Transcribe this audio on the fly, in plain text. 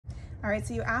All right,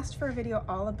 so you asked for a video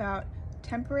all about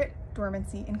temperate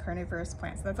dormancy in carnivorous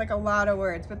plants. That's like a lot of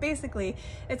words, but basically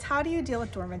it's how do you deal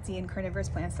with dormancy in carnivorous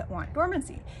plants that want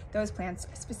dormancy? Those plants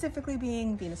specifically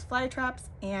being Venus flytraps,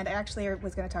 and I actually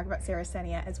was going to talk about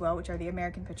Sarracenia as well, which are the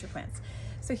American pitcher plants.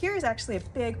 So here is actually a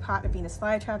big pot of Venus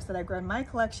flytraps that I've grown in my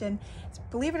collection.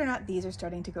 Believe it or not, these are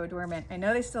starting to go dormant. I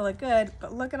know they still look good,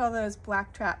 but look at all those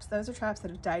black traps. Those are traps that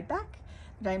have died back.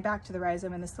 Dying back to the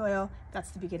rhizome in the soil.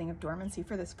 That's the beginning of dormancy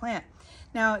for this plant.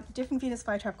 Now, different Venus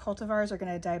flytrap cultivars are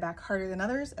going to die back harder than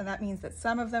others, and that means that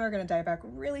some of them are going to die back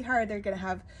really hard. They're going to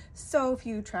have so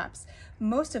few traps.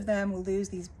 Most of them will lose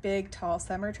these big, tall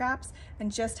summer traps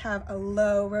and just have a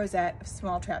low rosette of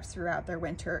small traps throughout their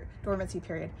winter dormancy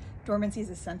period. Dormancy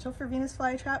is essential for Venus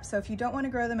flytraps, so if you don't want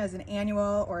to grow them as an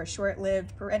annual or a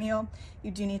short-lived perennial, you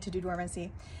do need to do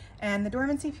dormancy. And the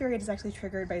dormancy period is actually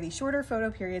triggered by the shorter photo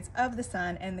periods of the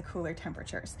sun and the cooler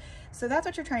temperatures. So that's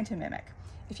what you're trying to mimic.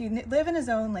 If you live in a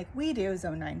zone like we do,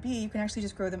 zone 9B, you can actually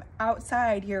just grow them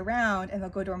outside year round and they'll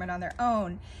go dormant on their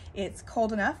own. It's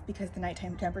cold enough because the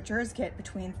nighttime temperatures get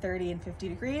between 30 and 50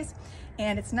 degrees,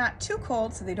 and it's not too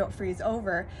cold so they don't freeze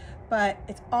over, but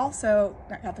it's also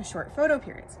not got the short photo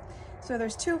periods. So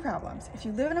there's two problems. If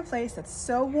you live in a place that's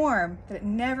so warm that it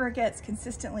never gets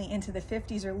consistently into the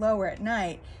 50s or lower at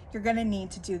night, you're gonna need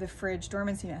to do the fridge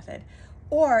dormancy method.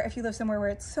 Or if you live somewhere where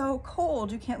it's so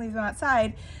cold you can't leave them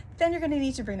outside, then you're gonna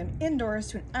need to bring them indoors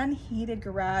to an unheated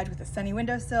garage with a sunny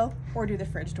windowsill, or do the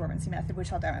fridge dormancy method,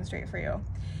 which I'll demonstrate for you.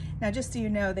 Now, just so you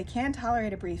know, they can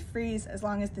tolerate a brief freeze as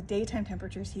long as the daytime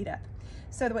temperatures heat up.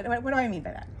 So what do I mean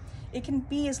by that? It can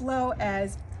be as low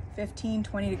as 15,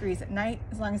 20 degrees at night,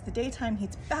 as long as the daytime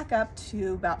heats back up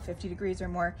to about 50 degrees or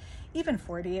more, even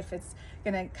 40 if it's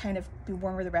gonna kind of be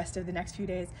warmer the rest of the next few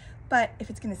days. But if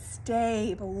it's gonna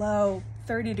stay below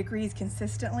 30 degrees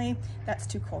consistently, that's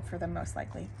too cold for them most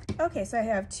likely. Okay, so I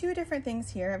have two different things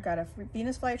here. I've got a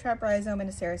Venus flytrap rhizome and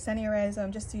a Sarracenia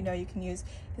rhizome. Just so you know, you can use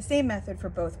the same method for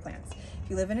both plants. If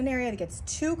you live in an area that gets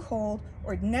too cold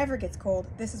or never gets cold,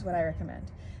 this is what I recommend.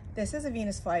 This is a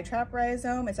Venus flytrap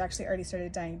rhizome. It's actually already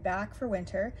started dying back for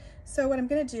winter. So what I'm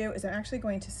gonna do is I'm actually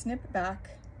going to snip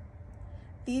back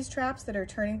these traps that are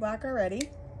turning black already.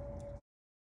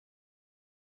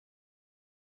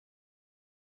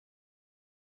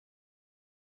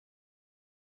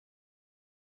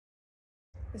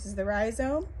 This is the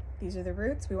rhizome. These are the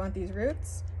roots. We want these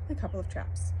roots and a couple of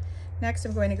traps. Next,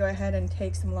 I'm going to go ahead and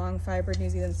take some long fibered New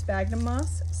Zealand sphagnum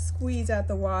moss, squeeze out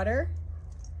the water,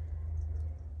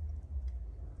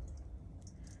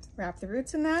 wrap the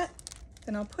roots in that,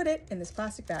 then I'll put it in this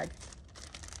plastic bag.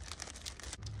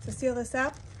 So seal this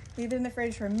up, leave it in the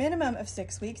fridge for a minimum of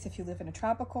 6 weeks if you live in a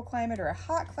tropical climate or a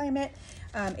hot climate.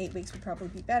 8 weeks would probably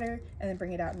be better, and then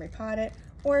bring it out and repot it.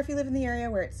 Or if you live in the area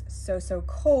where it's so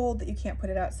cold that you can't put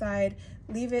it outside,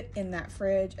 leave it in that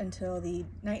fridge until the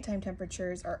nighttime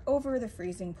temperatures are over the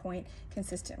freezing point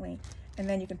consistently. And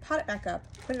then you can pot it back up,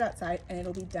 put it outside, and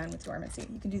it'll be done with dormancy.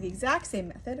 You can do the exact same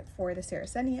method for the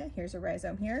Sarracenia. Here's a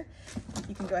rhizome here.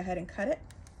 You can go ahead and cut it,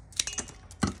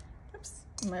 oops,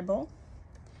 in my bowl.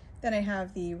 Then I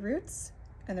have the roots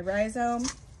and the rhizome.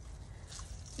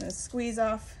 I'm gonna squeeze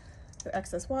off the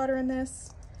excess water in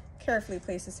this, carefully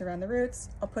place this around the roots.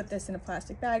 I'll put this in a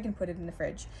plastic bag and put it in the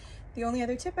fridge. The only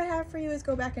other tip I have for you is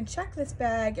go back and check this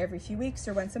bag every few weeks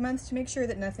or once a month to make sure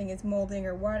that nothing is molding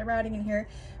or rotting in here.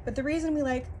 But the reason we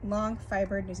like long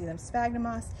fibered New Zealand sphagnum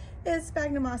moss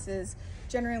is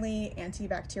generally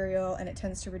antibacterial and it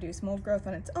tends to reduce mold growth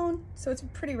on its own. So it's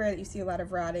pretty rare that you see a lot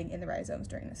of rotting in the rhizomes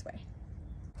during this way.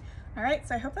 All right,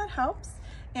 so I hope that helps.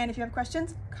 And if you have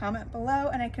questions, comment below,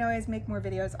 and I can always make more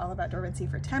videos all about dormancy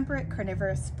for temperate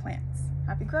carnivorous plants.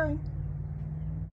 Happy growing!